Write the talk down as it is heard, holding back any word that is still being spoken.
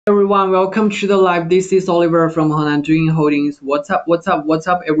Everyone, welcome to the live. This is Oliver from Honan Doing Holdings. What's up? What's up? What's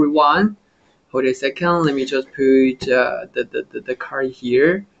up, everyone? Hold a second. Let me just put the card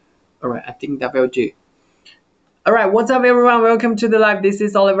here. All right, I think that will do. All right, what's up, everyone? Welcome to the live. This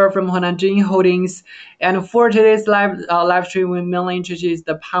is Oliver from Honan Doing Holdings, and for today's live stream, we mainly introduce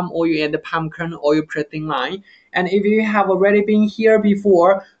the palm oil and the palm kernel oil pressing line. And if you have already been here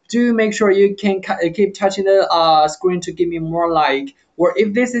before, do make sure you can keep touching the screen to give me more like. Or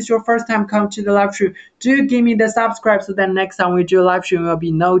if this is your first time come to the live stream, do give me the subscribe so that next time we do live stream will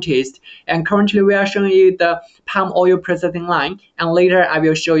be noticed. And currently we are showing you the palm oil processing line, and later I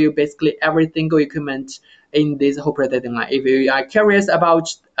will show you basically every single equipment in this whole processing line. If you are curious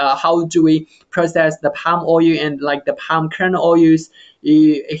about how do we process the palm oil and like the palm kernel oils,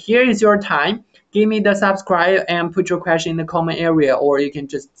 here is your time. Give me the subscribe and put your question in the comment area, or you can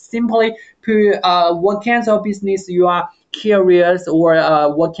just simply put what kinds of business you are curious, or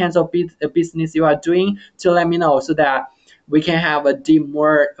what kinds of business you are doing to let me know so that we can have a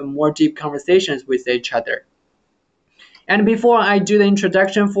more deep conversations with each other. And before I do the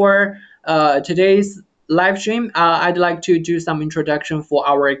introduction for today's live stream, I'd like to do some introduction for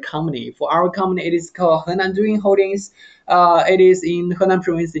our company. For our company, it is called Henan Doing Holdings. It is in Henan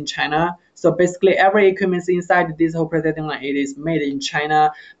province in China. So basically, every equipment inside this whole processing line, it is made in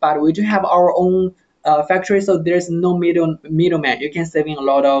China. But we do have our own factory, so there's no middleman. You can save in a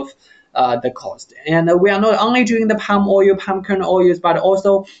lot of the cost. And we are not only doing the palm oil, palm kernel oils, but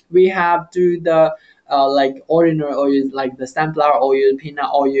also we have do the like ordinary oils like the sunflower oil, peanut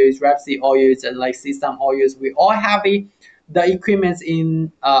oils, rapeseed oils, and like sesame oils. We all have the equipments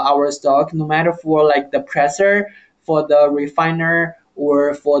in our stock, no matter for like the presser, for the refiner,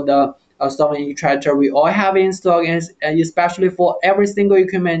 or for the solvent extractor. We all have in stock, and especially for every single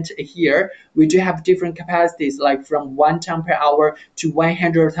equipment here, we do have different capacities, like from 1 ton per hour to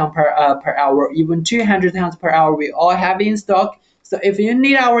 100 ton per hour, even 200 tons per hour. We all have in stock. So if you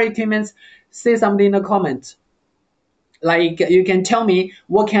need our equipments, say something in the comments. Like you can tell me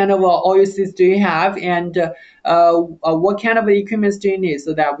what kind of oil seeds do you have, and what kind of equipment do you need,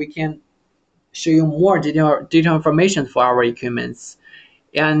 so that we can show you more detailed information for our equipments.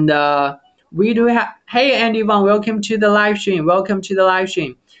 And we do have, hey Andy Van, welcome to the live stream. Welcome to the live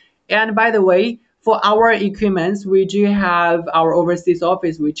stream. And by the way, for our equipments, we do have our overseas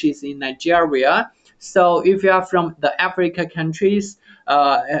office, which is in Nigeria. So if you are from the Africa countries,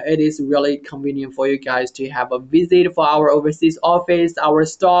 it is really convenient for you guys to have a visit for our overseas office, our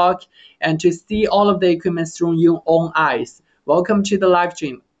stock, and to see all of the equipment through your own eyes. Welcome to the live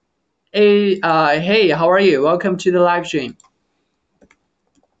stream. Hey, how are you? Welcome to the live stream.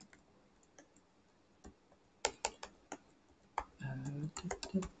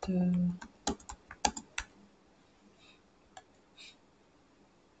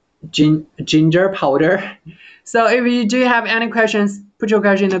 Ginger powder. So if you do have any questions, put your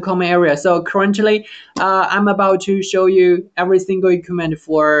question in the comment area. So currently, I'm about to show you every single equipment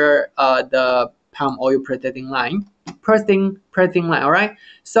for the palm oil processing line. Pressing line, all right?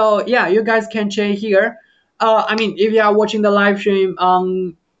 So yeah, you guys can check here. I mean, if you are watching the live stream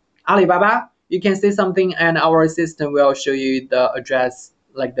on Alibaba, you can say something and our assistant will show you the address,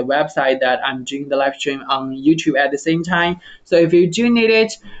 like the website that I'm doing the live stream on YouTube at the same time. So if you do need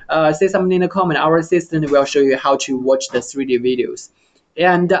it, say something in the comment. Our assistant will show you how to watch the 3D videos.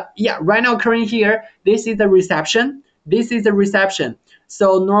 And yeah, right now currently here, this is the reception. This is the reception.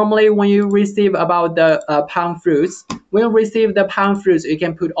 So normally when you receive about the palm fruits, when you receive the palm fruits, you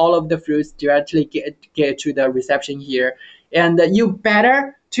can put all of the fruits directly get to the reception here. And you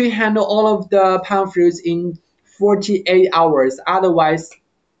better to handle all of the palm fruits in 48 hours. Otherwise,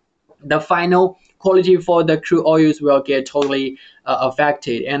 the final quality for the crude oils will get totally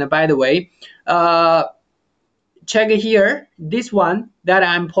affected. And by the way, check here. This one that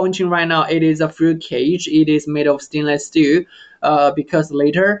I'm pointing right now, it is a fruit cage. It is made of stainless steel. Because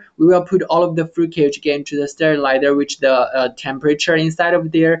later we will put all of the fruit cage again into the sterilizer, which the temperature inside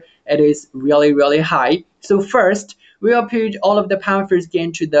of there, it is really high. So first we will put all of the palm fruits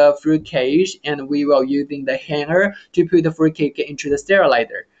into the fruit cage, and we will using the hanger to put the fruit cake into the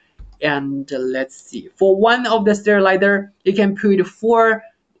sterilizer. And let's see, for one of the sterilizer, you can put for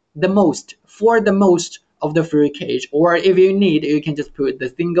the most of the fruit cage, or if you need, you can just put the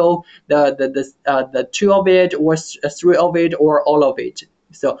single, the two of it, or three of it, or all of it.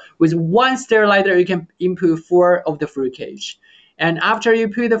 So with one sterilizer, you can input 4 of the fruit cage. And after you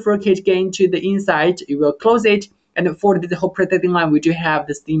put the fruit cage again into the inside, you will close it. And for the whole processing line, we do have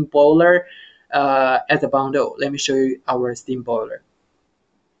the steam boiler as a bundle. Let me show you our steam boiler.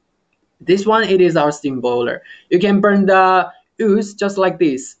 This one, it is our steam boiler. You can burn the ooze just like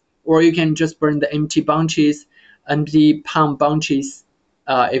this, or you can just burn the empty bunches, empty palm bunches,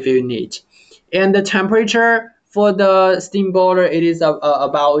 if you need. And the temperature for the steam boiler, it is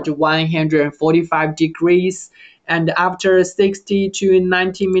about 145 degrees, and after 60 to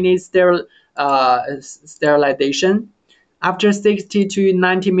 90 minutes sterilization, after 60 to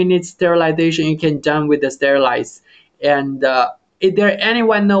 90 minutes sterilization, you can done with the sterilize. And is there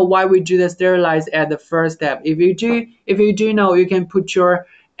anyone know why we do the sterilize at the first step? If you do know, you can put your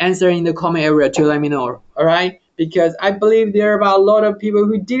answer in the comment area to let me know. All right, because I believe there are about a lot of people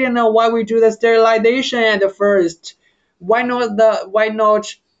who didn't know why we do the sterilization at the first. Why not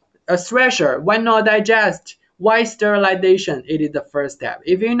a thresher? Why not digest? Why sterilization? It is the first step.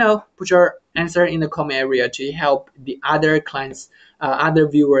 If you know, put your answer in the comment area to help the other clients, other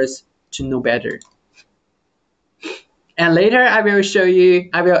viewers to know better. And later I will show you.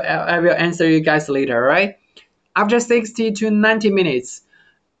 I will answer you guys later. Right? After 60 to 90 minutes,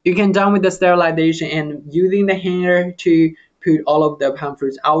 you can done with the sterilization and using the hanger to put all of the palm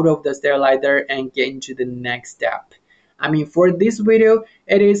fruits out of the sterilizer and get into the next step. I mean, for this video,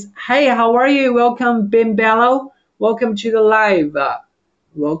 it is, hey, how are you? Welcome, Bimbello. Welcome to the live.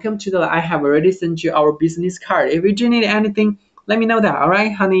 Welcome to the, I have already sent you our business card. If you do need anything, let me know that, all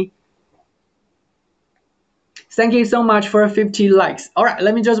right, honey? Thank you so much for 50 likes. All right,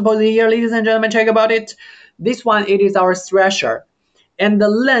 let me just pause it here, ladies and gentlemen, check about it. This one, it is our thresher. And the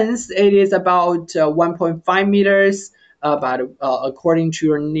length, it is about 1.5 meters, but according to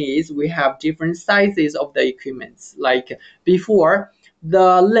your needs, we have different sizes of the equipments. Like before,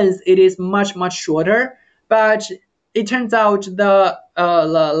 the length, it is much shorter, but it turns out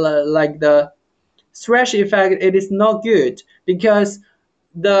like the thresh effect, it is not good because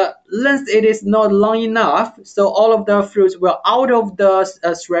the length, it is not long enough, so all of the fruits will out of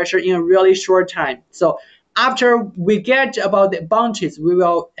the thresher in a really short time. So after we get about the bunches, we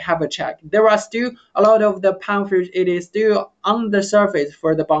will have a check. There are still a lot of the palm fruit, it is still on the surface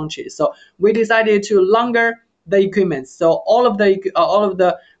for the bunches, so we decided to longer the equipment, so all of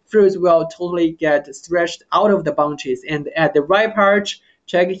the fruits will totally get threshed out of the bunches. And at the right part,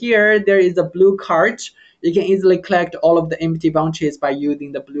 check here, there is a blue card. You can easily collect all of the empty bunches by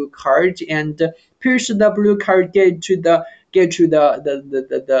using the blue card and push the blue card get to the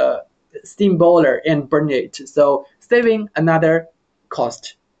steam boiler and burn it. So saving another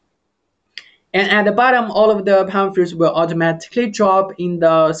cost. And at the bottom, all of the palm fruits will automatically drop in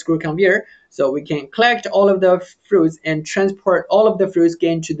the screw conveyor. So we can collect all of the fruits and transport all of the fruits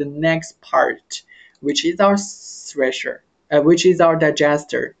again to the next part, which is our thresher, which is our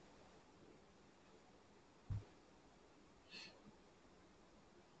digester.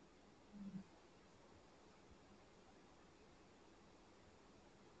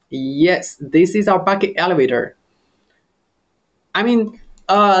 Yes, this is our bucket elevator. I mean,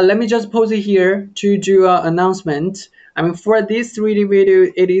 let me just pause it here to do an announcement. I mean, for this 3D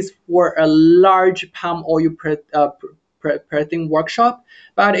video, it is for a large palm oil pressing workshop.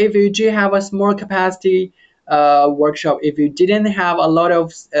 But if you do have a small capacity workshop, if you didn't have a lot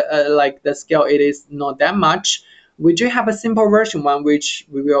of like the scale, it is not that much. We do have a simple version one, which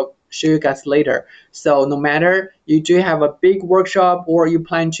we will show you guys later. So no matter you do have a big workshop or you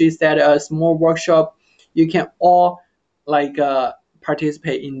plan to set a small workshop, you can all like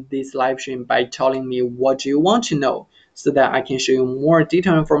participate in this live stream by telling me what you want to know so that I can show you more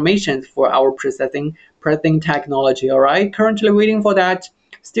detailed information for our processing technology. All right, currently waiting for that,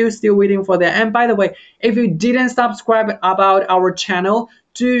 still waiting for that. And by the way, if you didn't subscribe about our channel,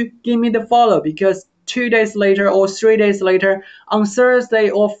 do give me the follow, because 2 days later or 3 days later on Thursday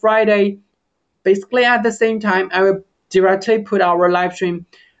or Friday, basically at the same time, I will directly put our live stream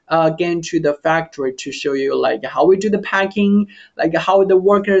again to the factory to show you like how we do the packing, like how the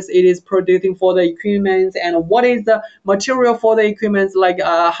workers it is producing for the equipment, and what is the material for the equipment, like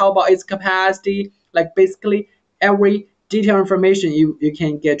how about its capacity, like basically every detailed information you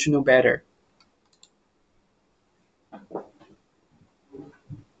can get to know better.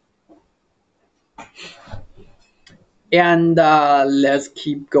 And let's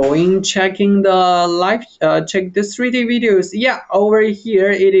keep going, checking the live check the 3D videos. Yeah, over here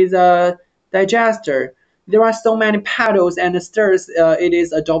it is a digester. There are so many paddles and stirrers, it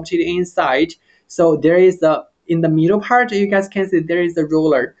is adopted inside. So there is a, in the middle part, you guys can see there is a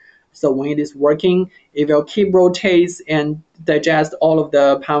roller. So when it is working, it will keep rotates and digest all of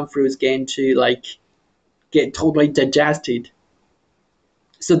the palm fruits, getting to like get totally digested,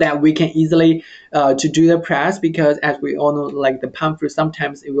 so that we can easily to do the press, because as we all know, like the palm fruit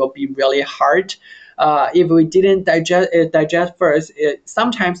sometimes it will be really hard if we didn't digest first,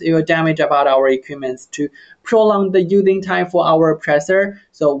 sometimes it will damage about our equipments to prolong the using time for our presser.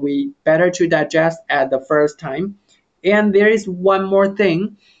 So we better to digest at the first time. And there is one more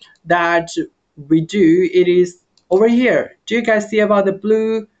thing that we do. It is over here. Do you guys see about the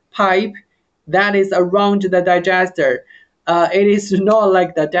blue pipe that is around the digester? It is not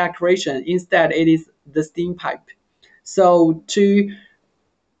like the decoration. Instead, it is the steam pipe. So to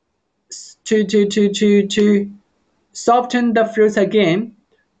soften the fruits again,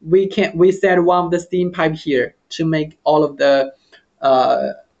 we set one of the steam pipe here to make all of the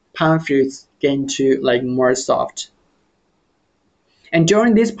palm fruits get to like more soft. And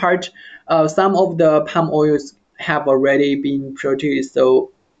during this part, some of the palm oils have already been produced.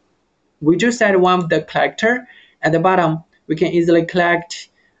 So we just set one of the collector at the bottom. We can easily collect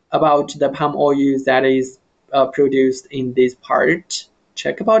about the palm oil that is produced in this part.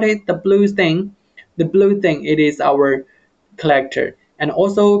 Check about it. The blue thing, it is our collector. And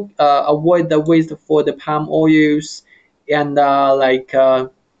also avoid the waste for the palm oils and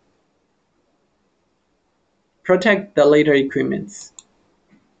protect the later equipments.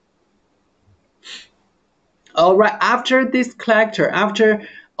 All right, after this collector, after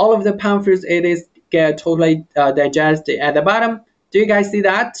all of the palm fruits, it is get totally digested. At the bottom, do you guys see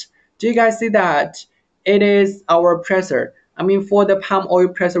that? Do you guys see that? It is our presser. I mean, for the palm oil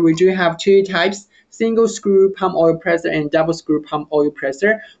presser, we do have two types: single screw palm oil presser and double screw palm oil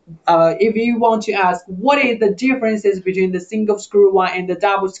presser. If you want to ask what is the differences between the single screw one and the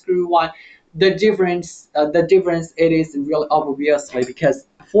double screw one, the difference it is really obviously because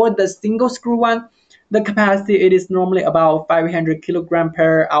for the single screw one, the capacity it is normally about 500 kilogram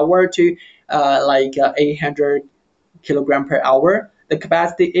per hour to 800 kilogram per hour. The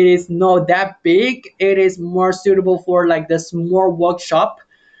capacity it is not that big. It is more suitable for like the small workshop.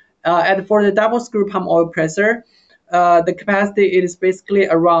 And for the double screw pump oil presser, the capacity it is basically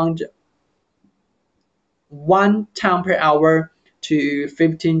around 1 ton per hour to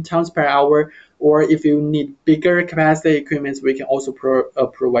 15 tons per hour. Or if you need bigger capacity equipments, we can also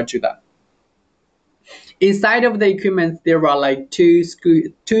provide you that. Inside of the equipment there are like two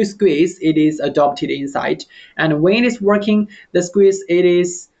squeeze it is adopted inside, and when it is working the squeeze it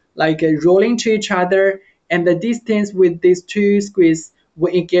is like rolling to each other, and the distance with these two squeeze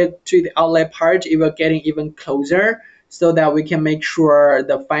when it get to the outlet part it will getting even closer, so that we can make sure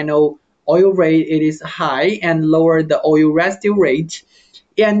the final oil rate it is high and lower the oil residue rate.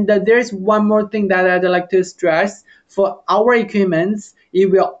 And there's one more thing that I'd like to stress: for our equipments it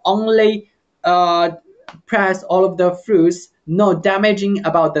will only uh, press all of the fruits, not damaging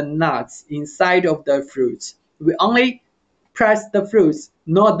about the nuts inside of the fruits. We only press the fruits,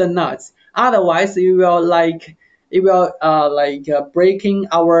 not the nuts. Otherwise, it will breaking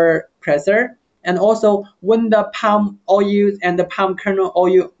our presser. And also, when the palm oil and the palm kernel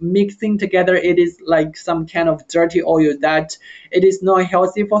oil mixing together, it is like some kind of dirty oil that it is not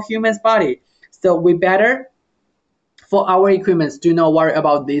healthy for human's body. So we better for our equipments, do not worry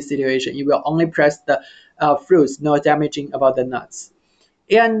about this situation. It will only press the fruits, not damaging about the nuts.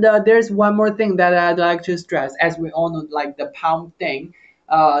 And there's one more thing that I'd like to stress. As we all know, like the palm thing,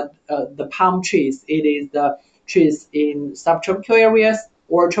 the palm trees, it is the trees in subtropical areas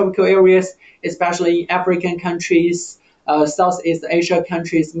or tropical areas, especially in African countries, Southeast Asia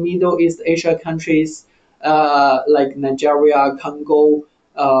countries, Middle East Asia countries, like Nigeria, Congo,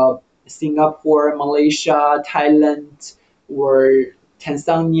 Singapore, Malaysia, Thailand, or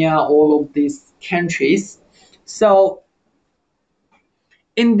Tanzania, all of these countries. So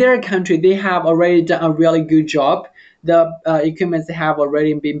in their country, they have already done a really good job. The equipments have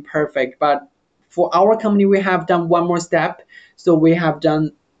already been perfect, but for our company, we have done one more step. So we have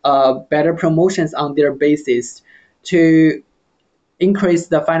done better promotions on their basis to increase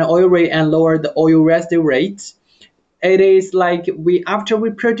the final oil rate and lower the oil residue rate. It is like we after we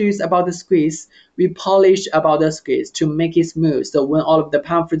produce about the squeeze, we polish about the squeeze to make it smooth. So when all of the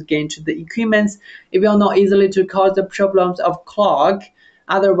palm fruit get into the equipments, it will not easily to cause the problems of clog.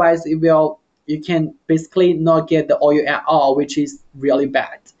 Otherwise, it will you can basically not get the oil at all, which is really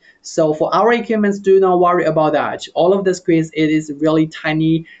bad. So for our equipments, do not worry about that. All of the squeeze, it is really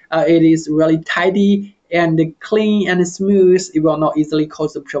tiny, it is really tidy and clean and smooth. It will not easily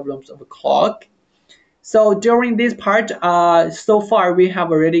cause the problems of a clog. So during this part, so far we have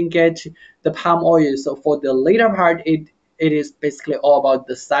already get the palm oil. So for the later part, it is basically all about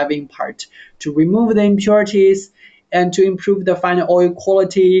the sieving part to remove the impurities and to improve the final oil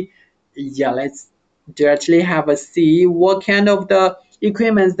quality. Yeah, let's directly have a see what kind of the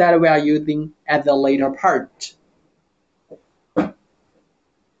equipment that we are using at the later part.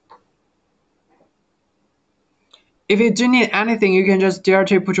 If you do need anything, you can just dare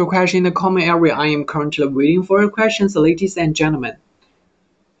to put your question in the comment area. I am currently waiting for your questions, ladies and gentlemen.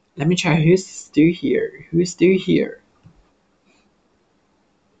 Let me check who's still here. Who's still here?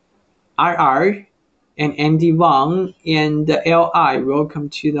 RR and Andy Wang and LI. Welcome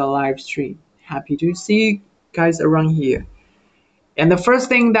to the live stream. Happy to see you guys around here. And the first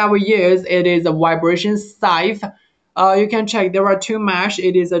thing that we use, it is a vibration scythe. You can check there are two mesh.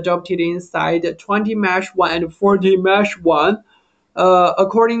 It is adopted inside 20 mesh 1 and 40 mesh 1.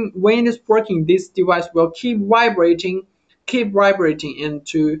 According when it is working, this device will keep vibrating and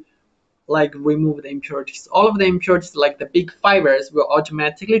to like remove the impurities. All of the impurities, like the big fibers, will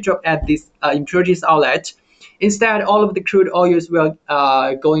automatically drop at this impurities outlet. Instead, all of the crude oils will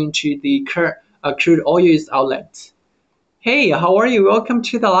go into the crude oils outlet. Hey, how are you? Welcome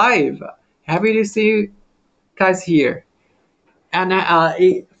to the live. Happy to see you guys here. And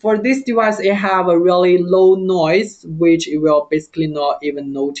for this device, it have a really low noise, which it will basically not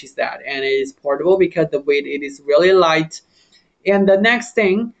even notice that. And it is portable because the weight it is really light. And the next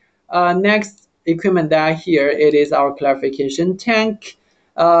thing, next equipment that here, it is our clarification tank.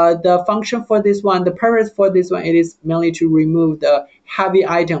 The function for this one, the purpose for this one, it is mainly to remove the heavy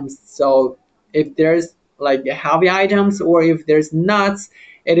items. So if there's like heavy items or if there's nuts,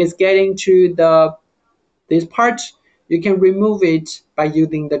 it is getting to this part. You can remove it by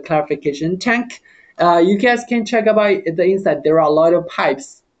using the clarification tank. You guys can check about the inside. There are a lot of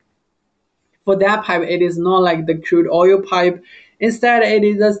pipes. For that pipe, it is not like the crude oil pipe. Instead, it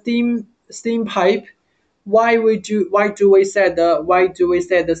is a steam pipe. Why do we set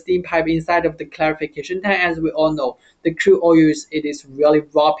the steam pipe inside of the clarification tank? As we all know, the crude oils it is really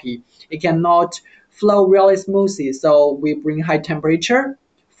rocky. It cannot flow really smoothly. So we bring high temperature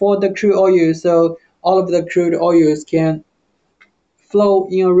for the crude oil. So all of the crude oils can flow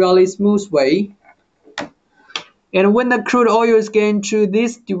in a really smooth way. And when the crude oils get into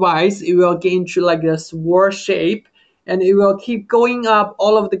this device, it will get into like a swirl shape and it will keep going up.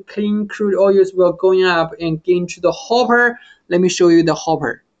 All of the clean crude oils will going up and get into the hopper. Let me show you the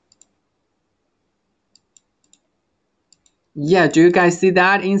hopper. Yeah, do you guys see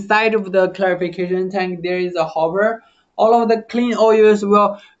that? Inside of the clarification tank, there is a hopper. All of the clean oils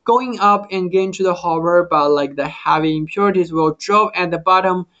will going up and get into the hopper, but like the heavy impurities will drop at the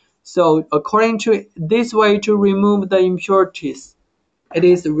bottom. So according to this way to remove the impurities, it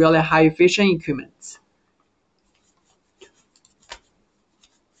is really high efficient equipment.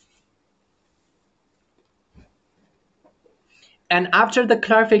 And after the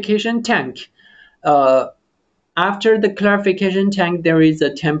clarification tank, there is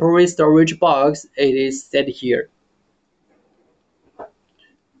a temporary storage box. It is set here.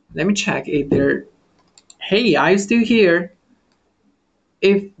 Let me check if there. Hey, are you still here?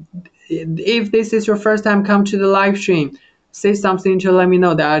 If this is your first time come to the live stream, say something to let me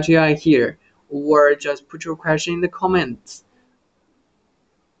know that you are here, or just put your question in the comments.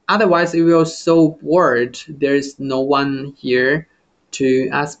 Otherwise, it will so bored. There's no one here to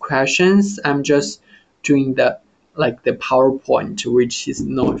ask questions. I'm just doing the PowerPoint, which is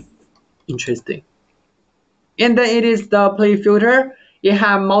not interesting. And then it is the play filter. It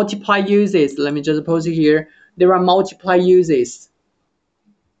have multiple uses. Let me just pause it here. There are multiple uses.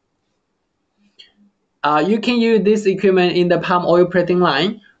 You can use this equipment in the palm oil pressing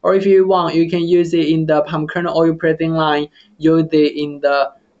line, or if you want, you can use it in the palm kernel oil pressing line. Use it in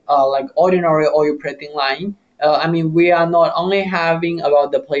the like ordinary oil pressing line. I mean, we are not only having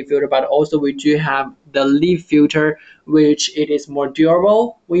about the plate filter, but also we do have the leaf filter, which it is more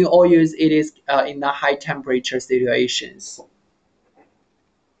durable. We all use it is in the high temperature situations.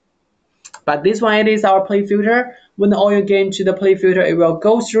 But this one, it is our plate filter. When the oil get into the plate filter, it will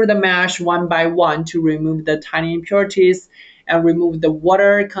go through the mesh one by one to remove the tiny impurities and remove the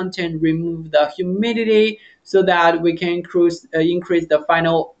water content, remove the humidity, so that we can increase the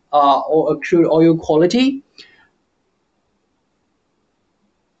final crude oil quality.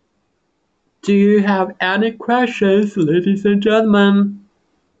 Do you have any questions, ladies and gentlemen?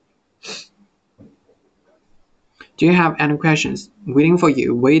 Do you have any questions? Waiting for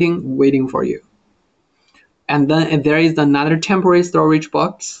you, waiting for you. And then there is another temporary storage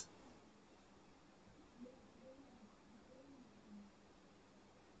box.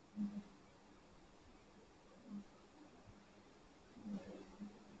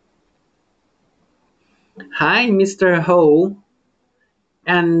 Hi, Mr. Ho.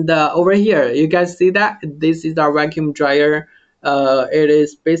 And over here, you guys see that? This is our vacuum dryer. It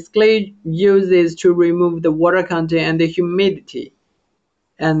is basically uses to remove the water content and the humidity.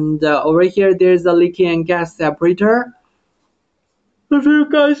 And over here, there's a leaking and gas separator. If you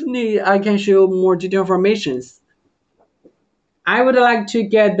guys need, I can show more detailed informations. I would like to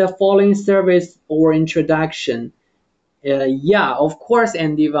get the following service or introduction. Yeah, of course,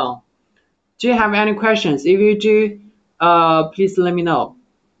 Andy Wang. Do you have any questions? If you do, please let me know.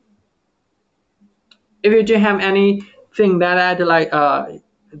 If you do have anything that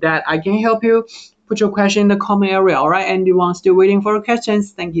that I can help you, put your question in the comment area. All right, Andy Wang, still waiting for your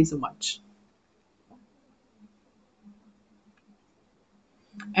questions. Thank you so much.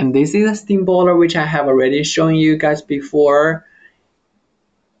 And this is a steam boiler which I have already shown you guys before.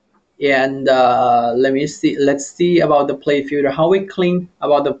 And let me see, let's see about the plate filter, how we clean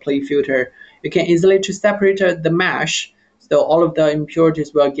about the plate filter. You can easily to separate the mesh, so all of the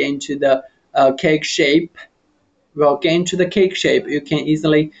impurities will get into the cake shape. Will get into the cake shape. You can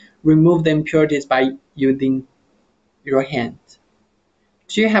easily remove the impurities by using your hand.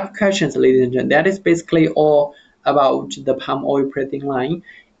 Do you have questions, ladies and gentlemen? That is basically all about the palm oil printing line.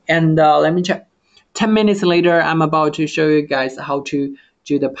 And let me check. 10 minutes later, I'm about to show you guys how to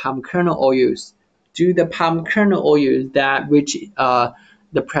do the palm kernel oils. Do the palm kernel oils that which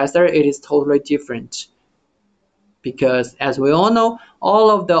the presser, it is totally different, because as we all know, all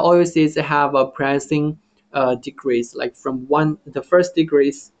of the oil seeds have a pressing degrees, like from the first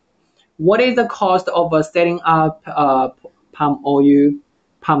degrees. What is the cost of setting up palm oil,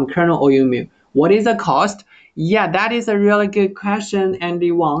 palm kernel oil mill? What is the cost? Yeah, that is a really good question,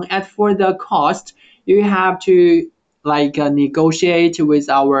 Andy Wang. As for the cost, you have to negotiate with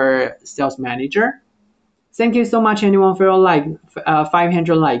our sales manager. Thank you so much, anyone, for your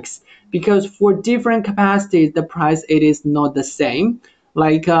 500 likes. Because for different capacities, the price it is not the same.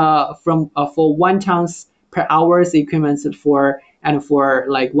 Like from for 1 tons per hours equipment for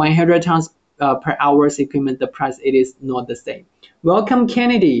like 100 tons per hours equipment, the price it is not the same. Welcome,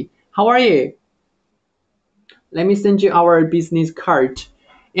 Kennedy. How are you? Let me send you our business card.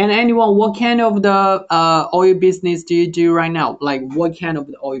 And anyone, what kind of the oil business do you do right now? Like what kind of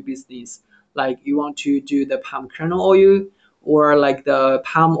the oil business? Like you want to do the palm kernel oil, or like the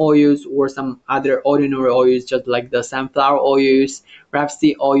palm oils, or some other ordinary oils, just like the sunflower oils,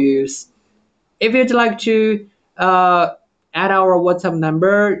 rapeseed oils. If you'd like to add our WhatsApp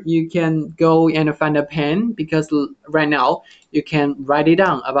number, you can go and find a pen, because right now you can write it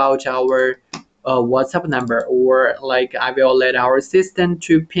down about our WhatsApp number, or like I will let our assistant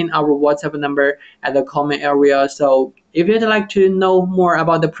to pin our WhatsApp number at the comment area. So if you'd like to know more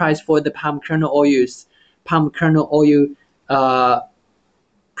about the price for the palm kernel oil uh,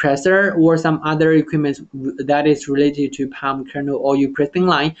 presser, or some other equipment that is related to palm kernel oil pressing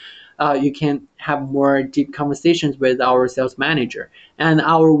line, you can have more deep conversations with our sales manager. And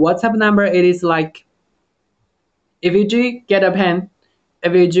our WhatsApp number, it is like, if you do get a pen,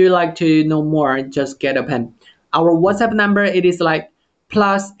 if you do like to know more, just get a pen. Our WhatsApp number, it is like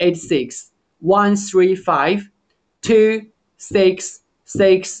 +86 135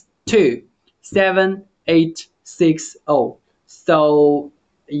 2662 7860. So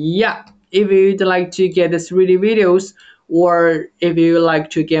yeah, if you'd like to get the 3D videos, or if you like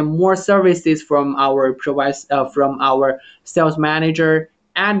to get more services from from our sales manager,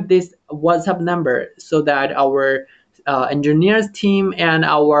 add this WhatsApp number, so that our engineers team and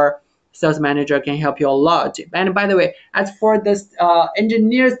our sales manager can help you a lot. And by the way, as for this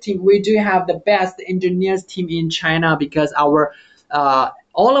engineers team, we do have the best engineers team in China, because our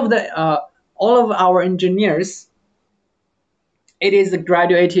all of our engineers, it is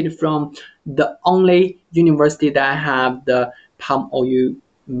graduated from the only university that have the palm oil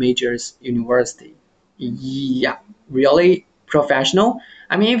majors university. Yeah, really professional.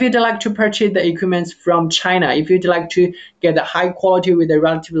 I mean, if you'd like to purchase the equipment from China, if you'd like to get the high quality with a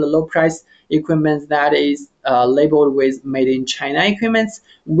relatively low price equipment that is labeled with made in China equipments,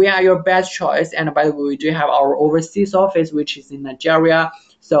 we are your best choice. And by the way, we do have our overseas office, which is in Nigeria.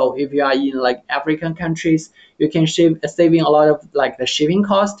 So if you are in like African countries, you can saving a lot of like the shipping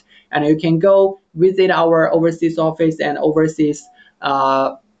cost, and you can go visit our overseas office and overseas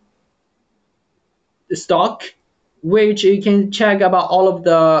stock, which you can check about all of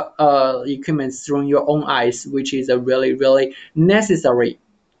the equipment through your own eyes, which is a really necessary.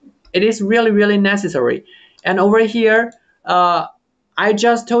 It is really necessary. And over here, I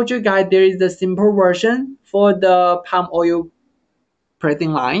just told you guys there is the simple version for the palm oil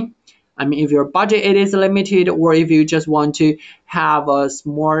pricing line. I mean, if your budget it is limited, or if you just want to have a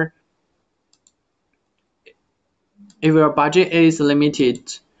small, if your budget is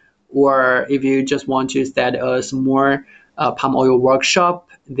limited, or if you just want to start a small palm oil workshop,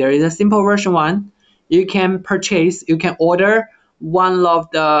 there is a simple version one. You can purchase, you can order one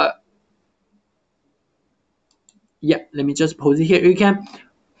of the, yeah, let me just pause it here. You can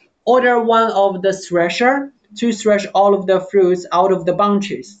order one of the thresher to thresh all of the fruits out of the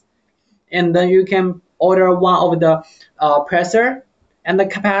bunches. And then you can order one of the presser, and the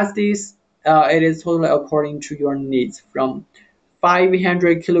capacities, it is totally according to your needs, from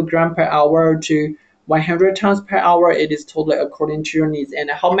 500 kilogram per hour to 100 tons per hour. It is totally according to your needs, and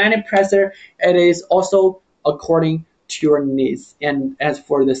how many presser, it is also according to your needs. And as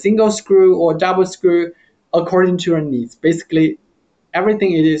for the single screw or double screw, according to your needs. Basically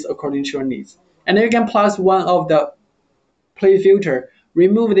everything, it is according to your needs. And then you can plus one of the play filter,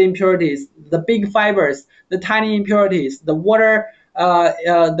 remove the impurities, the big fibers, the tiny impurities, the water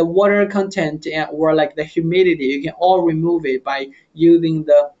content, or like the humidity. You can all remove it by using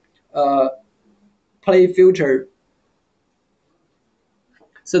the uh, play filter.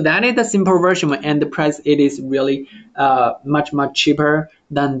 So that is the simple version, and the price, it is really much cheaper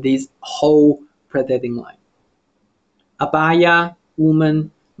than this whole protecting line. Abaya,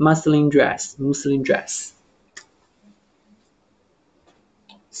 woman, muslin dress.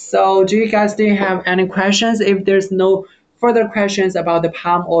 So do you guys still have any questions? If there's no further questions about the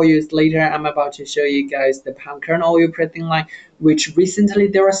palm oils, later I'm about to show you guys the palm kernel oil pressing line, which recently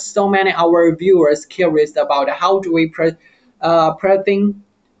there are so many our viewers curious about how do we pressing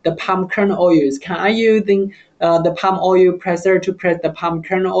the palm kernel oils. Can I using the palm oil presser to press the palm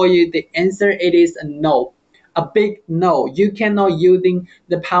kernel oil? The answer, it is a no. A big no. You cannot using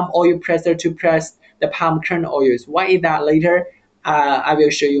the palm oil presser to press the palm kernel oils. Why is that? Later I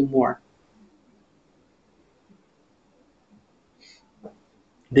will show you more.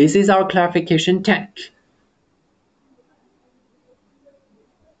 This is our clarification tank.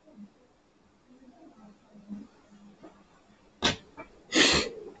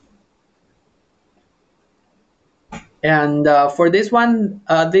 And for this one,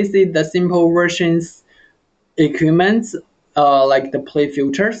 this is the simple versions equipment, like the play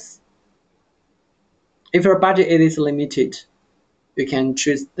filters. If your budget, it is limited, you can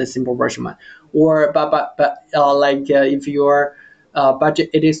choose the simple version one. Or if your budget,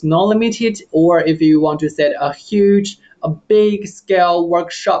 it is not limited, or if you want to set a big scale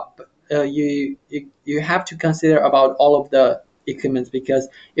workshop, you have to consider about all of the equipments, because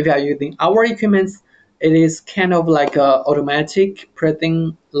if you are using our equipments, it is kind of like a automatic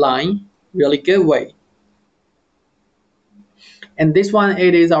pressing line, really good way. And this one,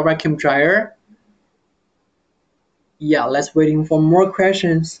 it is a vacuum dryer. Yeah, let's waiting for more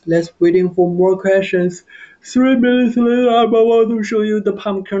questions. 3 minutes later, I'm about to show you the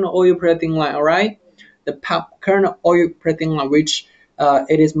palm kernel oil pressing line. All right, the palm kernel oil pressing line, which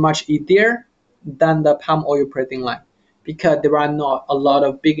it is much easier than the palm oil pressing line, because there are not a lot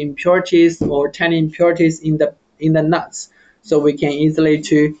of big impurities or tiny impurities in the nuts, so we can easily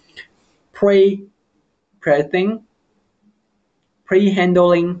to pre-pressing,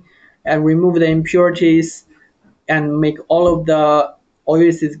 pre-handling, and remove the impurities, and make all of the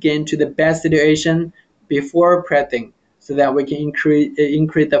oils get to the best situation before pressing, so that we can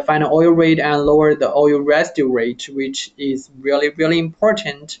increase the final oil rate and lower the oil residue rate, which is really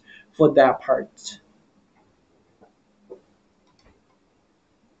important for that part.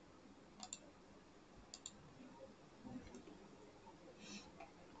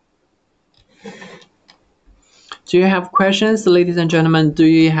 Do you have questions, ladies and gentlemen? Do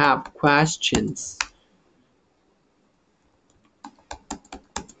you have questions?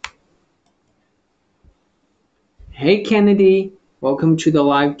 Hey Kennedy, welcome to the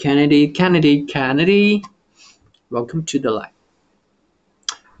live. Kennedy, welcome to the live.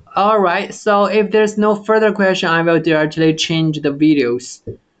 All right, so if there's no further question, I will directly change the videos,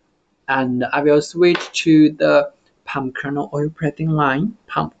 and I will switch to the palm kernel oil pressing line.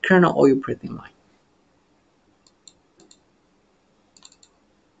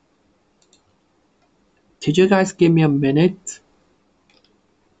 Could you guys give me a minute?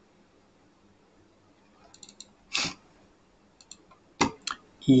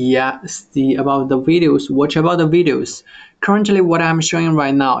 Yeah, see about the videos. Watch about the videos. Currently, what I'm showing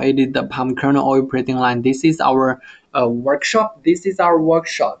right now, it is the palm kernel oil pressing line. This is our workshop.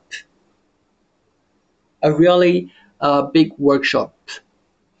 A really big workshop.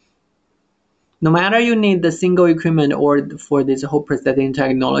 No matter you need the single equipment or for this whole processing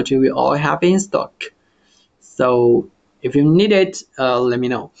technology, we all have in stock. So if you need it, let me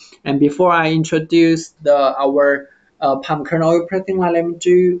know. And before I introduce our palm kernel oil pressing line, let me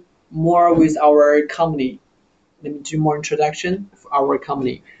do more with our company. Let me do more introduction for our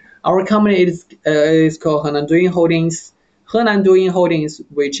company. Our company is called Henan Doing Holdings. Henan Doing Holdings,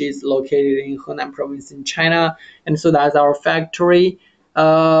 which is located in Henan province in China, and so that's our factory.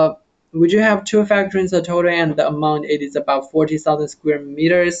 We do have two factories in total, and the amount, it is about 40,000 square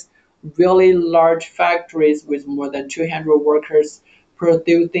meters really large factories with more than 200 workers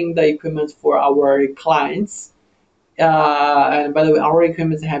producing the equipment for our clients. And by the way, our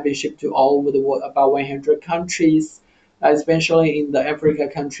equipment have been shipped to all over the world, about 100 countries, especially in the Africa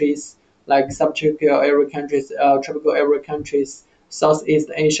countries, like subtropical area countries, tropical area countries, Southeast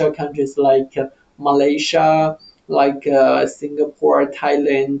Asia countries like Malaysia, like Singapore,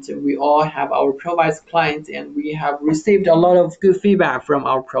 Thailand. We all have our provides clients, and we have received a lot of good feedback from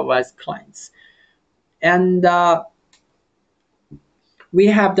our provides clients. And we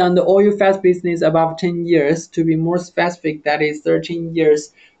have done the oil fat business about 10 years. To be more specific, that is 13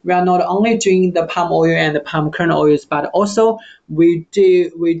 years. We are not only doing the palm oil and the palm kernel oils, but also we do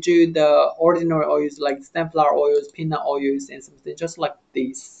the ordinary oils like sunflower oils, peanut oils, and something just like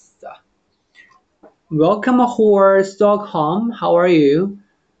this. Welcome, Hor Stockholm. How are you?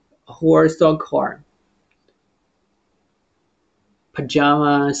 Hor Stockholm.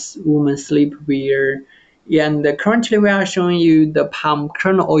 Pajamas, woman sleepwear. And currently we are showing you the palm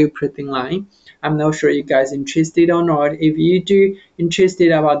kernel oil printing line. I'm not sure you guys interested or not. If you do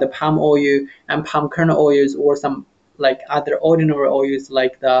interested about the palm oil and palm kernel oils or some like other ordinary oils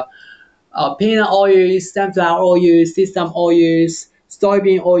like the peanut oils, sunflower oils, sesame oils,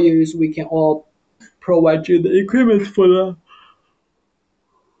 soybean oils, we can all provide you the equipment for that.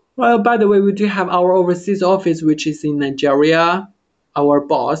 Well, by the way, we do have our overseas office, which is in Nigeria. Our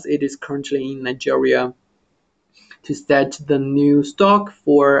boss, it is currently in Nigeria to set the new stock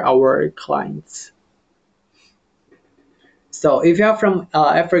for our clients. So if you are from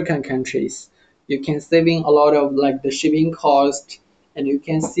African countries, you can saving a lot of like the shipping cost, and you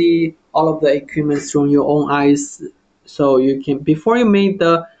can see all of the equipment through your own eyes. So you can before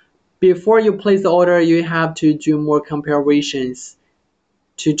you place the order, you have to do more comparisons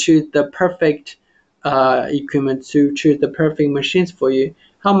to choose the perfect equipment, to choose the perfect machines for you.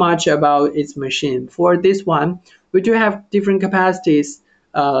 How much about its machine? For this one, we do have different capacities.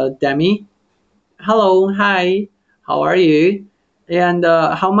 Demi, hello, hi, how are you? And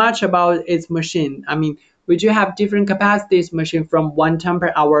how much about its machine? I mean, we do have different capacities machine from 1 ton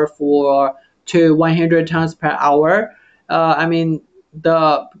per hour for to 100 tons per hour. I mean,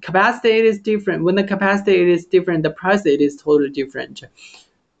 the capacity is different. When the capacity is different, the price it is totally different.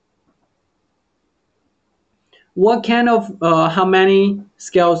 What kind of how many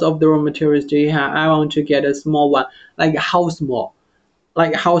scales of the raw materials do you have? I want to get a small one, like how small,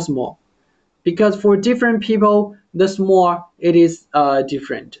 like how small, because for different people the small it is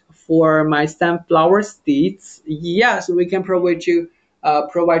different. For my sunflower seeds, yes, we can provide you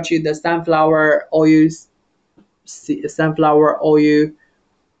the sunflower oils, sunflower oil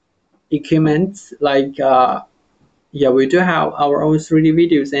equipment like yeah, we do have our own 3D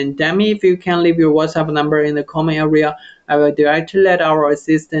videos. And Demi, if you can leave your WhatsApp number in the comment area, I will directly let our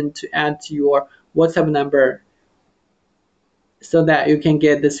assistant to add your WhatsApp number so that you can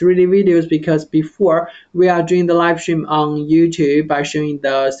get the 3D videos, because before we are doing the live stream on YouTube by showing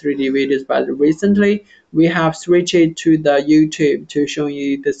the 3D videos, but recently we have switched it to the YouTube to show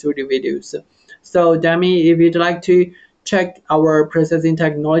you the 3D videos. So Demi, if you'd like to check our processing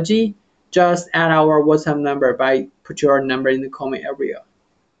technology, just add our WhatsApp number by put your number in the comment area.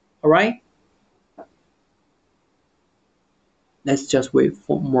 All right? Let's just wait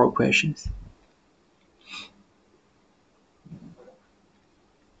for more questions.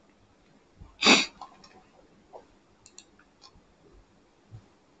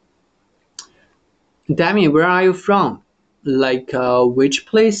 Demi, where are you from? Like, which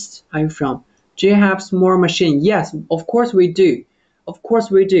place are you from? Do you have small machine? Yes, of course we do. Of course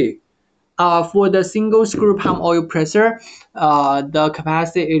we do. For the single screw palm oil presser, the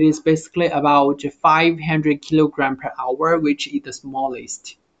capacity it is basically about 500 kilogram per hour, which is the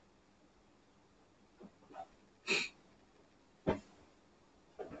smallest.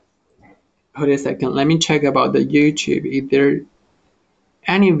 Hold a second, let me check about the YouTube. If there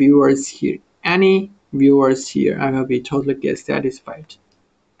any viewers here, I will be totally get satisfied.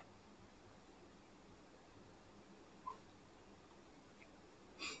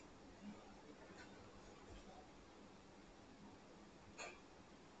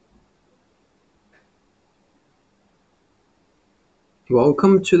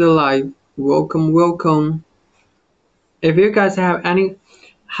 Welcome to the live. Welcome. If you guys have any,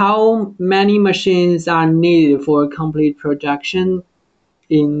 how many machines are needed for complete production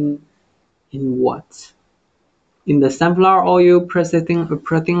in what? In the sunflower oil processing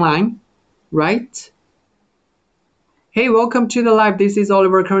line, right? Hey, welcome to the live. This is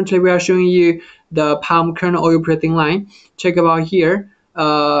Oliver. Currently, we are showing you the palm kernel oil pressing line. Check about here.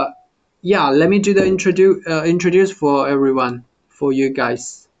 Yeah, let me do the introduce for everyone, for you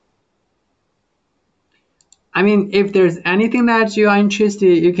guys. I mean, if there's anything that you are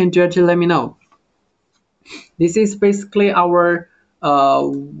interested, you can just let me know. This is basically our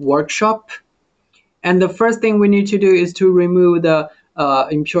workshop. And the first thing we need to do is to remove the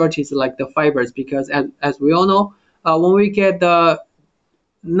impurities like the fibers, because as we all know, when we get the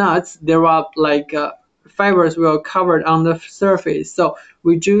nuts, there are like fibers will covered on the surface. So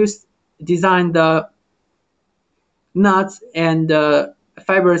we just design the nuts and the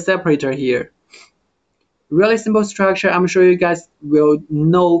fiber separator here. Really simple structure. I'm sure you guys will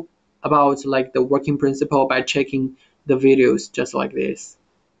know about like the working principle by checking the videos just like this.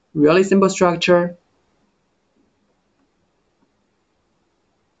 Really simple structure.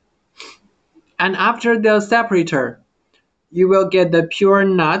 And after the separator, you will get the pure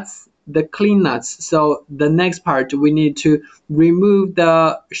nuts, the clean nuts. So the next part, we need to remove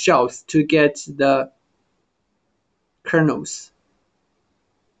the shells to get the kernels.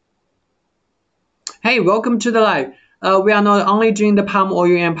 Hey, welcome to the live. We are not only doing the palm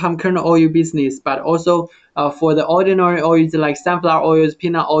oil and palm kernel oil business, but also for the ordinary oils like sunflower oils,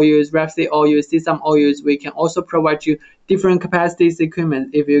 peanut oils, rapeseed oils, sesame oils. We can also provide you different capacities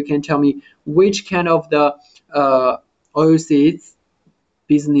equipment. If you can tell me which kind of the oil seeds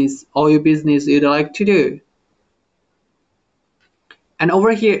oil business you'd like to do. And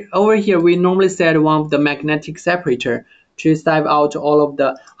over here, we normally set one of the magnetic separator to sieve out all of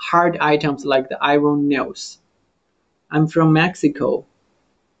the hard items like the iron nails. I'm from Mexico.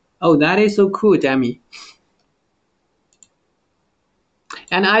 Oh, that is so cool, Demi.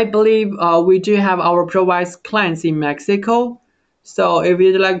 And I believe we do have our provides clients in Mexico. So if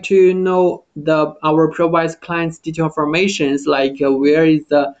you'd like to know the our provides clients detail informations like where is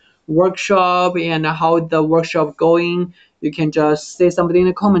the workshop and how the workshop going, you can just say something in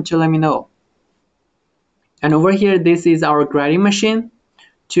the comment to let me know. And over here, this is our grading machine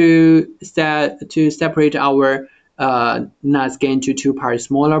to separate our nuts into two parts,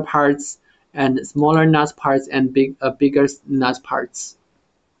 smaller parts and smaller nuts parts and bigger nuts parts.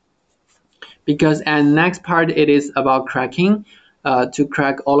 Because and next part it is about cracking, to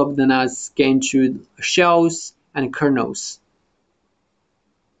crack all of the nuts into shells and kernels.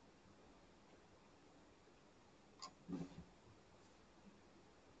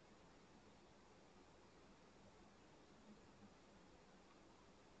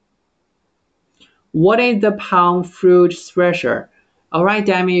 What is the pound fruit thresher? All right,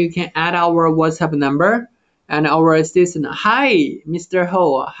 Demi, you can add our WhatsApp number and our assistant. Hi, Mr.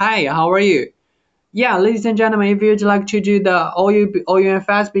 Ho. Hi, how are you? Yeah, ladies and gentlemen, if you'd like to do the oil and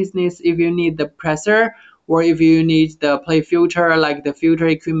fast business, if you need the presser or if you need the plate filter, like the filter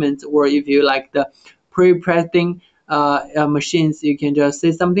equipment, or if you like the pre-pressing machines, you can just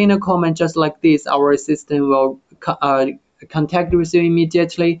say something in the comment just like this. Our assistant will contact with you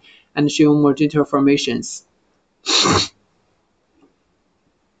immediately and show more detailed informations.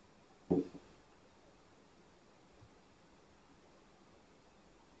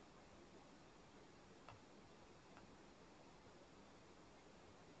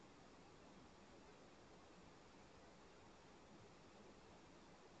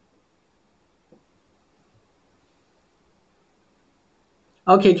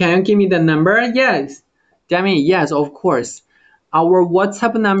 Okay, can you give me the number? Yes. Demi, yes, of course. Our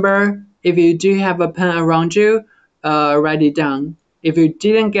WhatsApp number, if you do have a pen around you, write it down. If you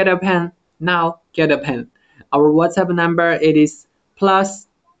didn't get a pen, now get a pen. Our WhatsApp number it is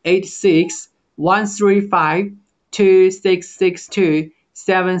 +86 135 2662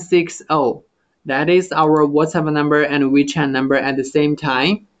 760. That is our WhatsApp number and WeChat number at the same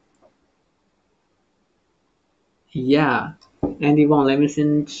time. Yeah. And Yvonne, let me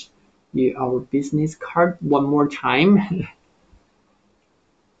send you our business card one more time.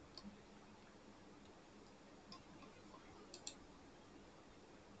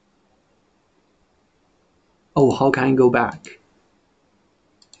 Oh, how can I go back?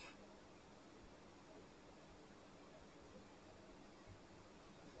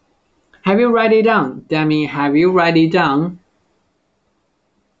 Have you write it down? Demi, have you write it down?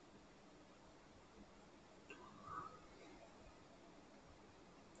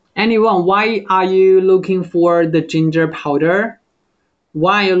 Anyone, why are you looking for the ginger powder?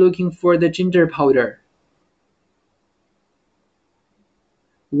 Why are you looking for the ginger powder?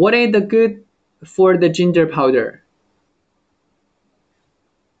 What is the good for the ginger powder?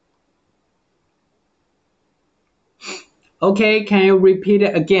 Okay, can you repeat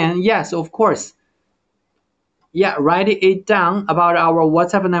it again? Yes, of course. Yeah, write it down about our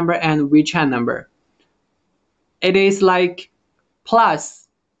WhatsApp number and WeChat number. It is like plus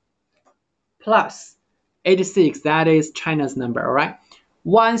 86, that is China's number, all right?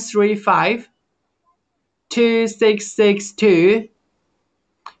 135 2662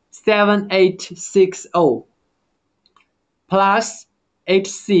 7860 plus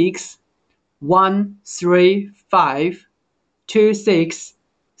 86 135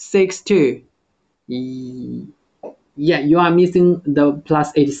 2662. Yeah, you are missing the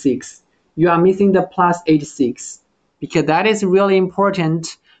plus 86. You are missing the plus 86 because that is really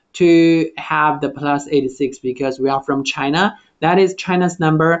important to have the plus 86 because we are from China. That is China's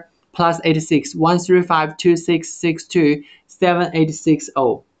number plus 86 135 2662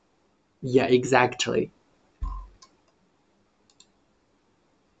 7860. Yeah, exactly.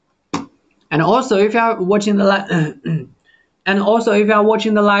 And also, if you are watching the and also if you are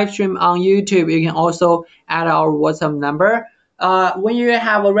watching the live stream on YouTube, you can also add our WhatsApp number. When you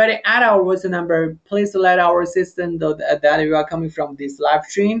have already added our WhatsApp number, please let our assistant know that you are coming from this live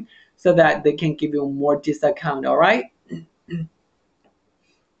stream so that they can give you more discount. All right.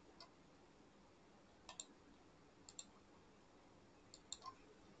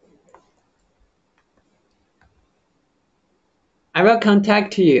 I will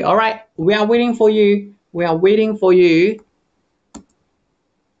contact you. All right. We are waiting for you. We are waiting for you.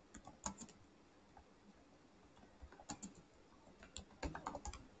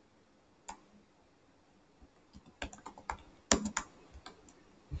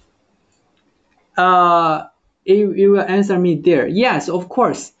 Uh, you will answer me there. Yes, of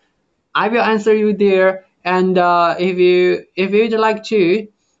course. I will answer you there. And if you'd like to,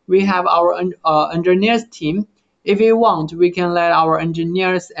 we have our engineers team. If you want, we can let our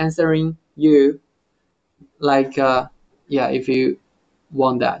engineers answering you. Like yeah, if you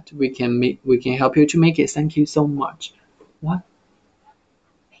want that, we can help you to make it. Thank you so much. What?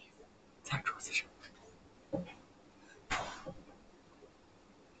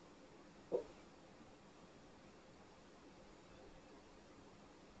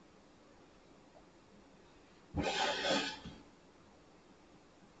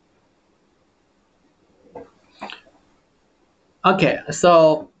 Okay,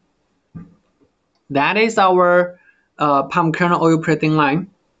 so that is our palm kernel oil pressing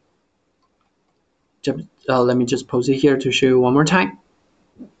line. Let me just pause it here to show you one more time.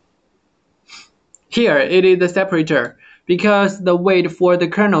 Here it is the separator. Because the weight for the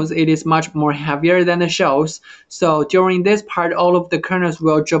kernels it is much more heavier than the shells, so during this part all of the kernels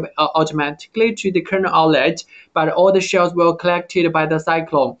will drop automatically to the kernel outlet, but all the shells will collected by the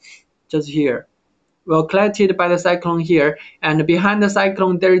cyclone just here. Will collected by the cyclone here, and behind the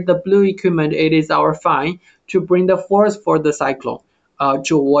cyclone there is the blue equipment. It is our fan to bring the force for the cyclone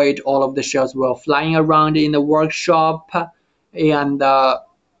to avoid all of the shells will flying around in the workshop. And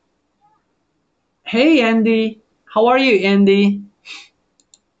hey Andy, how are you Andy?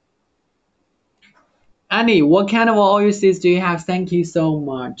 Andy, what kind of oil seeds do you have? Thank you so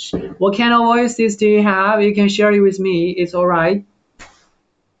much. What kind of oil seeds do you have? You can share it with me. It's all right.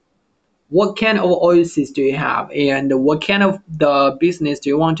 What kind of oil seeds do you have? And what kind of the business do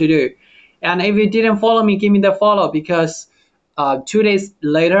you want to do? And if you didn't follow me, give me the follow because 2 days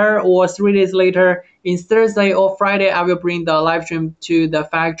later or 3 days later, in Thursday or Friday, I will bring the live stream to the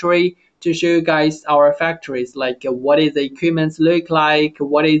factory to show you guys our factories, like what is the equipment look like,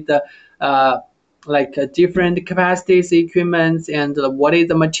 what is the like different capacities equipments, and what is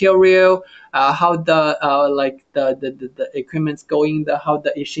the material, how the like the equipment's going, the how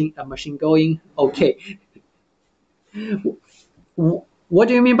the machine going. Okay. What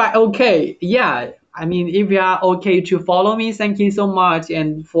do you mean by okay? Yeah, I mean, if you are okay to follow me, thank you so much.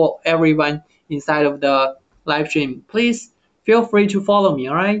 And for everyone inside of the live stream, please feel free to follow me,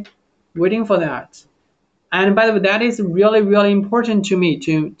 all right? Waiting for that. And by the way, that is really, really important to me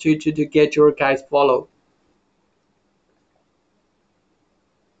to get your guys follow.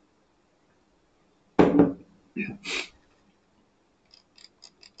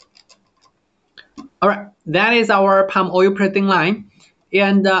 All right, that is our palm oil pressing line.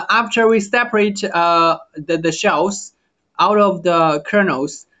 And after we separate the shells out of the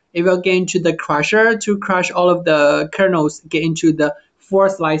kernels, it will get into the crusher to crush all of the kernels, get into the 4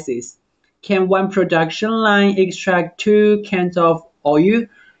 slices. Can one production line extract 2 cans of oil?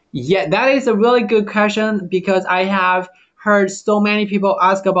 Yeah, that is a really good question because I have heard so many people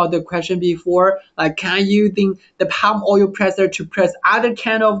ask about the question before. Like, can you using the palm oil presser to press other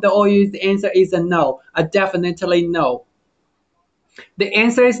can of the oil? The answer is a no, a definitely no. The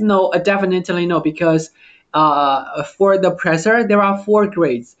answer is no, a definitely no, because for the presser, there are 4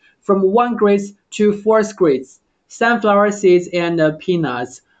 grades, from 1 grade to 4 grades, sunflower seeds and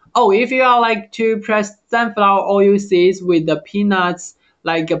peanuts. Oh, if you are like to press sunflower oil seeds with the peanuts,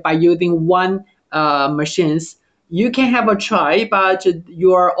 like by using one machines, you can have a try, but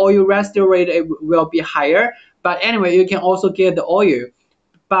your oil residue rate will be higher. But anyway, you can also get the oil,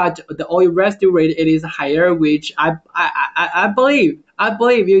 but the oil residue rate it is higher, which I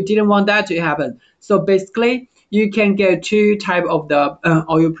believe you didn't want that to happen. So basically, you can get two type of the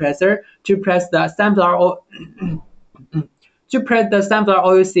oil presser to press the sunflower oil, to press the sunflower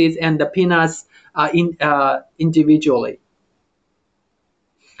oil seeds and the peanuts individually,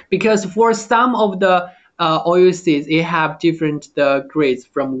 because for some of the oil seeds it have different the grades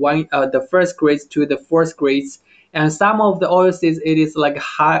from the first grades to the fourth grades, and some of the oil seeds it is like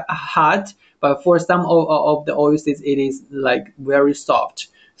hard, but for some of the oil seeds it is like very soft.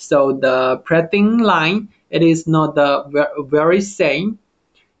 So the pressing line it is not the very same.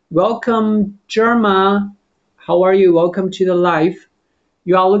 Welcome, Germa. How are you? Welcome to the live.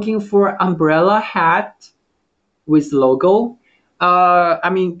 You are looking for umbrella hat with logo. I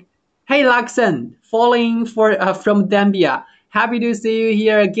mean, hey Lakson, falling for from Zambia. Happy to see you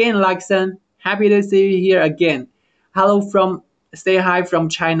here again, Lakson. Happy to see you here again. Hello from say hi from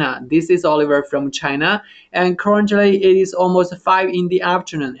China. This is Oliver from China, and currently it is almost 5 in the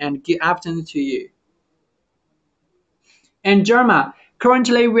afternoon. And good afternoon to you. And Germa,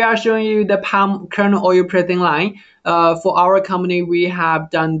 currently we are showing you the palm kernel oil pressing line. For our company, we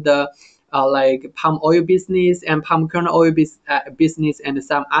have done the like palm oil business and palm kernel oil business and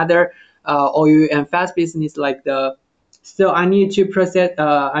some other oil and fat business like the. So I need to process.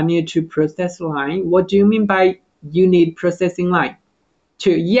 I need to process line. What do you mean by you need processing line? To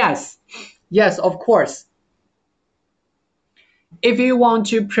yes, yes, of course. If you want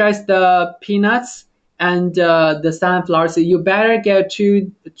to press the peanuts and the sunflower seed, you better get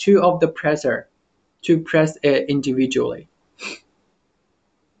two of the presser to press it individually.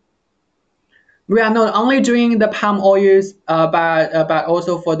 We are not only doing the palm oils, but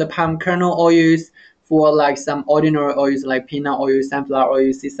also for the palm kernel oils, for like some ordinary oils like peanut oil, sunflower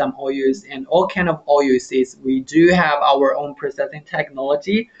oil, sesame oils, and all kind of oils. We do have our own processing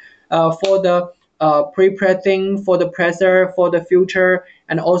technology for the pre-pressing, for the presser, for the filter,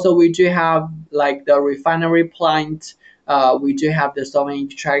 and also we do have like the refinery plant. We do have the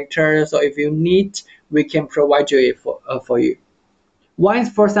solvent extractor. So if you need, we can provide you it for you. One is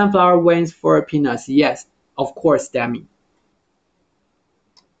for sunflower, one is for peanuts. Yes, of course, Demi.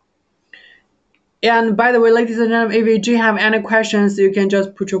 And by the way, ladies and gentlemen, if you do have any questions, you can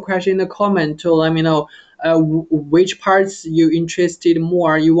just put your question in the comment to let me know which parts you interested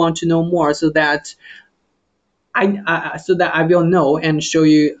more, you want to know more, so that I will know and show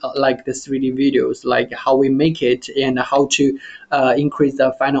you like the 3D videos, like how we make it and how to increase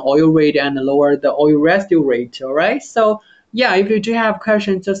the final oil rate and lower the oil residue rate. All right. So yeah, if you do have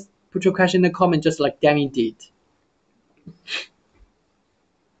questions, just put your question in the comment, just like Demi did.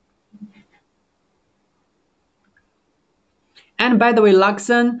 And by the way,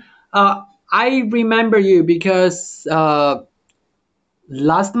 Luxon, I remember you because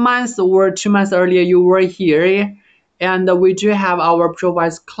last month or 2 months earlier you were here, and we do have our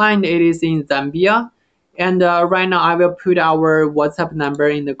provider client. It is in Zambia, and right now I will put our WhatsApp number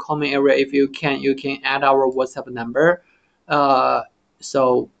in the comment area. If you can, you can add our WhatsApp number. Uh,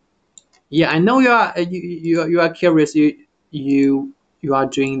 so yeah, I know you are curious. You are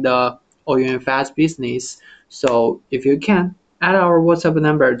doing the oil and fast business. So if you can, add our WhatsApp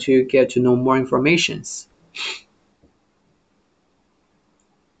number to get to know more informations.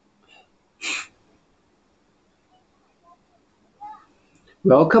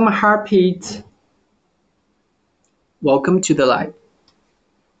 Welcome, Harpreet. Welcome to the live.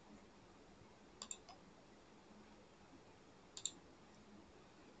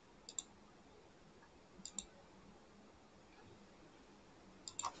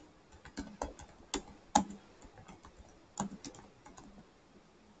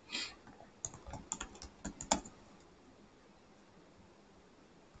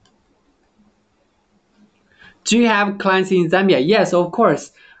 Do you have clients in Zambia? Yes, of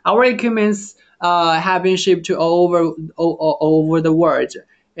course. Our equipments have been shipped to all over the world,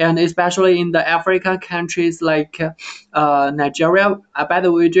 and especially in the African countries like Nigeria. By the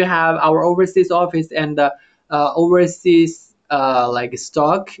way, we do have our overseas office and overseas like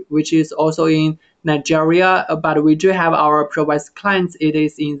stock, which is also in Nigeria. But we do have our provider clients. It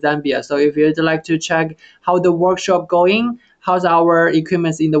is in Zambia. So if you'd like to check how the workshop going, how's our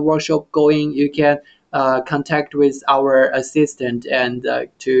equipment in the workshop going, you can contact with our assistant and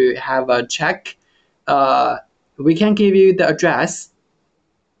to have a check. Uh, we can give you the address.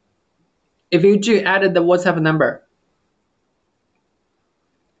 If you do add the WhatsApp number.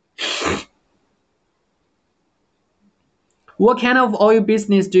 What kind of oil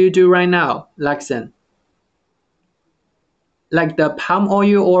business do you do right now, Lexon? Like the palm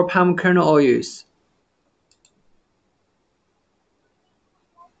oil or palm kernel oils.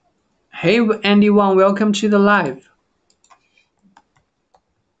 Hey, Andy Wang, welcome to the live.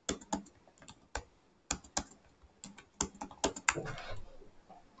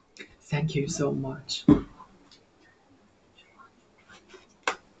 Thank you so much.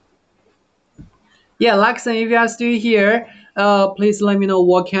 Yeah, Laxon, if you are still here, please let me know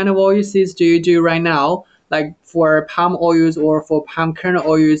what kind of oils do you do right now. Like for palm oils or for palm kernel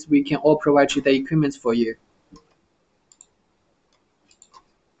oils, we can all provide you the equipment for you.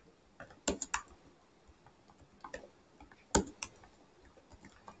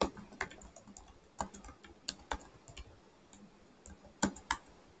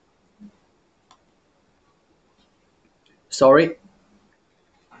 Sorry.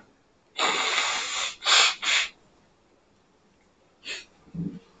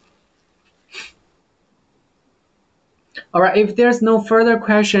 All right, if there's no further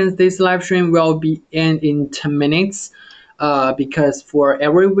questions, this live stream will be end in 10 minutes. Because for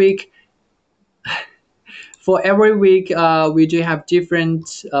every week, we do have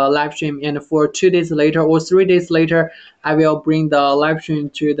different live stream, and for 2 days later or 3 days later, I will bring the live stream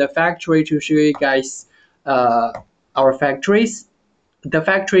to the factory to show you guys uh, our factories, the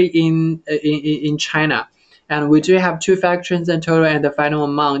factory in China. And we do have two factories in total, and the final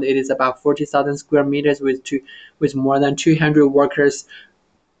amount it is about 40,000 square meters with more than 200 workers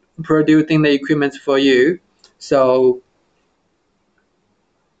producing the equipment for you. So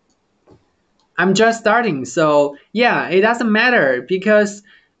I'm just starting. So yeah, it doesn't matter because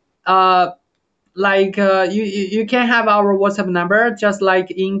uh you can have our WhatsApp number, just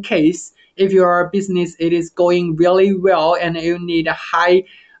like in case if your business it is going really well and you need a high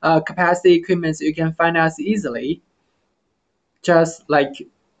capacity equipment, you can find us easily. Just like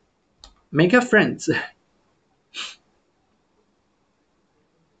make a friend.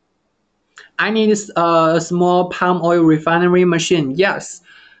 I need a small palm oil refinery machine. Yes,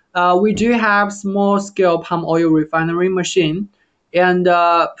 we do have small scale palm oil refinery machine, and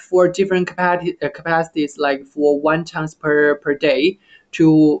for different capacities, like for 1 tons per day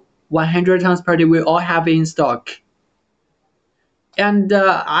to 100 tons per day, we all have in stock. And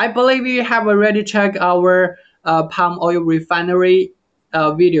I believe you have already checked our palm oil refinery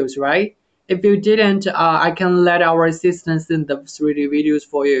videos, right? If you didn't, I can let our assistants send the 3D videos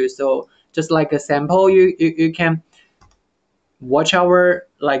for you. So just like a sample, you can watch our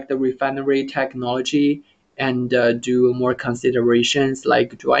like the refinery technology and do more considerations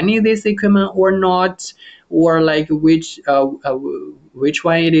like do I need this equipment or not, or like which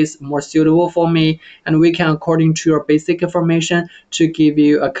one it is more suitable for me, and we can according to your basic information to give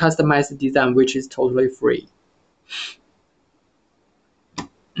you a customized design which is totally free.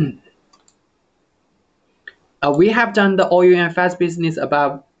 We have done the oil and fats business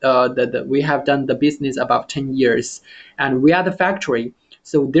about we have done the business about 10 years, and we are the factory,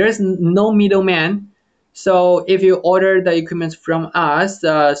 so there's no middleman. So if you order the equipment from us,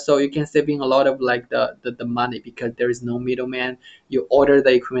 so you can saving a lot of like the money because there is no middleman. You order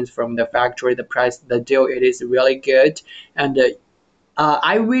the equipment from the factory, the price, the deal, it is really good. And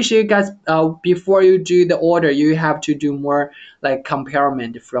I wish you guys before you do the order, you have to do more like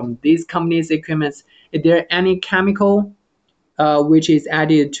comparison from these companies' equipments. Is there any chemical which is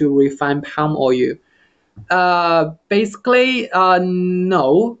added to refine palm oil? Basically,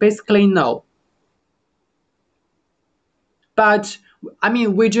 no. Basically, no. But I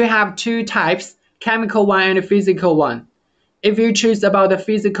mean, we do have two types: chemical one and physical one. If you choose about the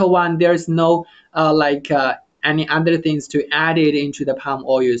physical one, there's no any other things to add it into the palm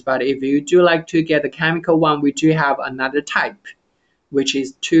oils. But if you do like to get the chemical one, we do have another type, which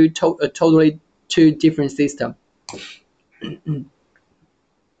is totally two different system.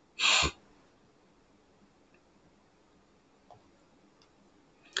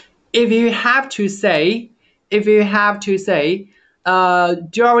 If you have to say, if you have to say,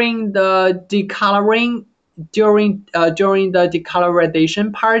 during the decoloring, during the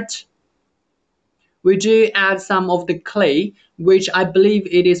decolorization part, we do add some of the clay, which I believe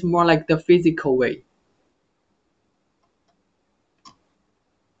it is more like the physical way.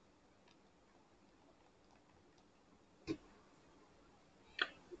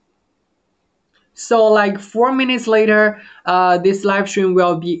 So like 4 minutes later, this live stream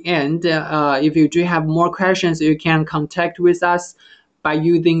will be end. If you do have more questions, you can contact with us by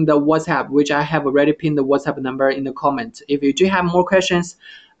using the WhatsApp, which I have already pinned the WhatsApp number in the comment. If you do have more questions,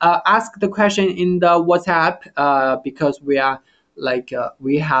 ask the question in the WhatsApp because we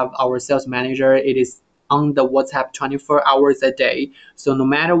have our sales manager. It is on the WhatsApp 24 hours a day. So no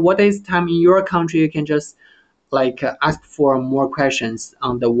matter what is time in your country, you can just like ask for more questions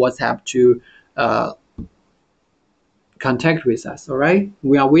on the WhatsApp to uh, contact with us. All right,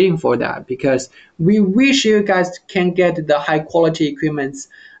 we are waiting for that because we wish you guys can get the high quality equipments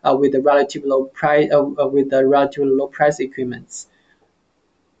with the relatively low price with the relatively low price equipments.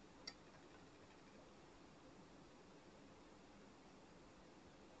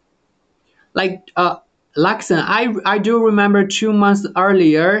 Like Luxon, I do remember 2 months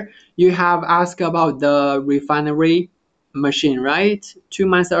earlier you have asked about the refinery machine, right? 2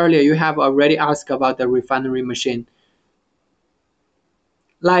 months earlier you have already asked about the refinery machine.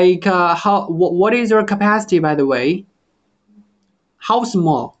 Like what is your capacity, by the way? How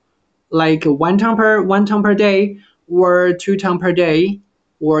small? Like 1 ton per day, or 2 ton per day,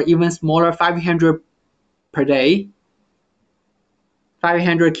 or even smaller, 500 per day,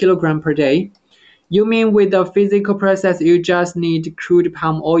 500 kilogram per day. You mean with the physical process, you just need crude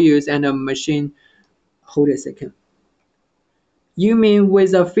palm oils and a machine? Hold a second. You mean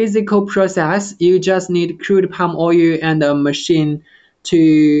with the physical process, you just need crude palm oil and a machine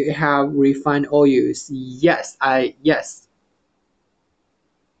to have refined oils? Yes.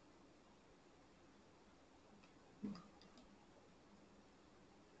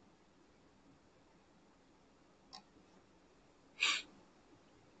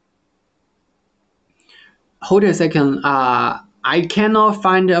 Hold a second. I cannot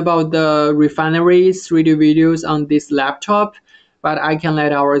find about the refinery 3D videos on this laptop, but I can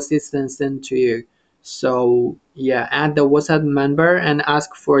let our assistant send to you. So yeah, add the WhatsApp number and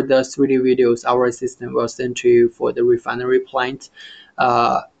ask for the 3D videos. Our assistant will send to you for the refinery plant.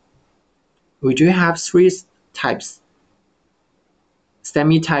 Uh, we do have three types: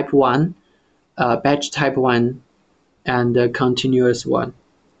 semi type one, batch type one, and a continuous one.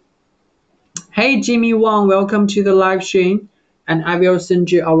 Hey Jimmy Wong, welcome to the live stream, and I will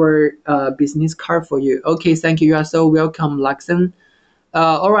send you our business card for you. Okay, thank you. You are so welcome, Luxon.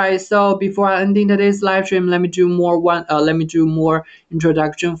 All right. So before I ending today's live stream, let me do more one. Let me do more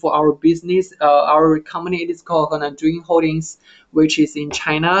introduction for our business. Our company, it is called Doing Holdings, which is in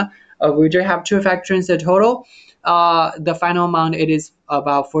China. We do have two factories in total. The final amount, it is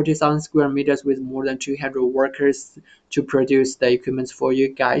about 40,000 square meters with more than 200 workers to produce the equipment for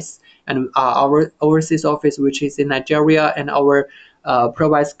you guys. And our overseas office, which is in Nigeria, and our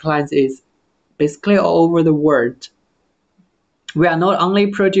provides clients is basically all over the world. We are not only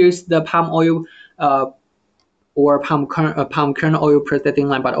produce the palm oil uh, or palm kernel oil processing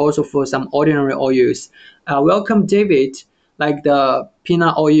line, but also for some ordinary oils. Welcome, David. Like the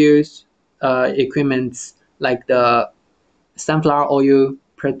peanut oils equipments, like the sunflower oil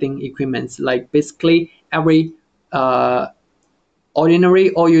processing equipments, like basically every uh,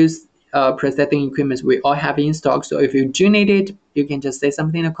 ordinary oils processing equipment we all have in stock. So if you do need it, you can just say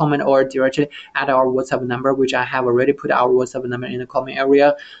something in the comment or directly add our WhatsApp number, which I have already put our WhatsApp number in the comment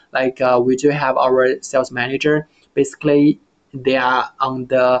area. Like we do have our sales manager. Basically, they are on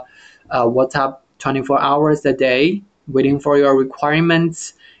the WhatsApp 24 hours a day, waiting for your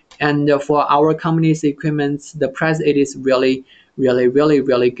requirements. And for our company's equipment, the price it is really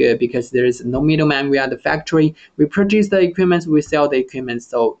good because there is no middleman. We are the factory. We produce the equipment, we sell the equipment,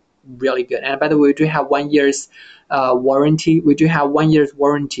 so really good. And by the way, we do have 1 year's warranty. We do have 1 year's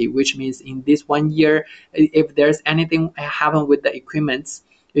warranty, which means in this 1 year, if there's anything happen with the equipment,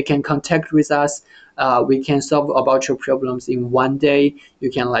 you can contact with us. We can solve about your problems in 1 day.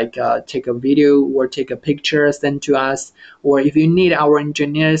 You can like take a video or take a picture, send to us, or if you need our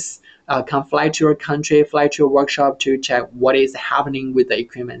engineers can fly to your country, fly to your workshop to check what is happening with the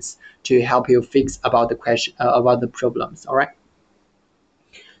equipments to help you fix about the question about the problems. All right.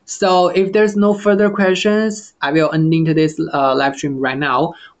 So if there's no further questions, I will ending today's live stream right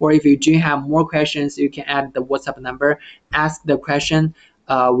now. Or if you do have more questions, you can add the WhatsApp number, ask the question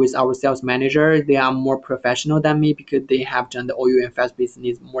with our sales manager. They are more professional than me because they have done the oil and fast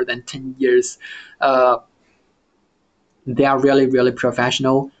business more than 10 years. Uh, they are really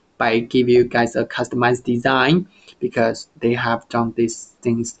professional by give you guys a customized design because they have done these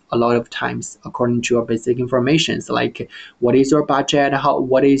things a lot of times according to your basic information. So like what is your budget, how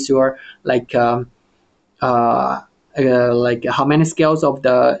what is your like uh, like how many scales of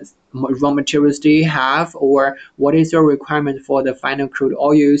the raw materials do you have, or what is your requirement for the final crude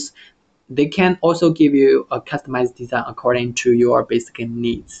oils. They can also give you a customized design according to your basic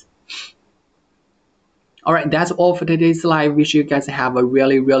needs. All right, that's all for today's live. Wish you guys have a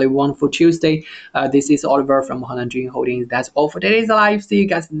really wonderful Tuesday. This is Oliver from Dream Holdings. That's all for today's live. See you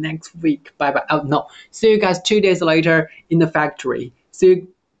guys next week. Bye bye. Oh no, see you guys 2 days later in the factory. See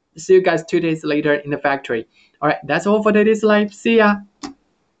you guys 2 days later in the factory. All right, that's all for today's live. See ya.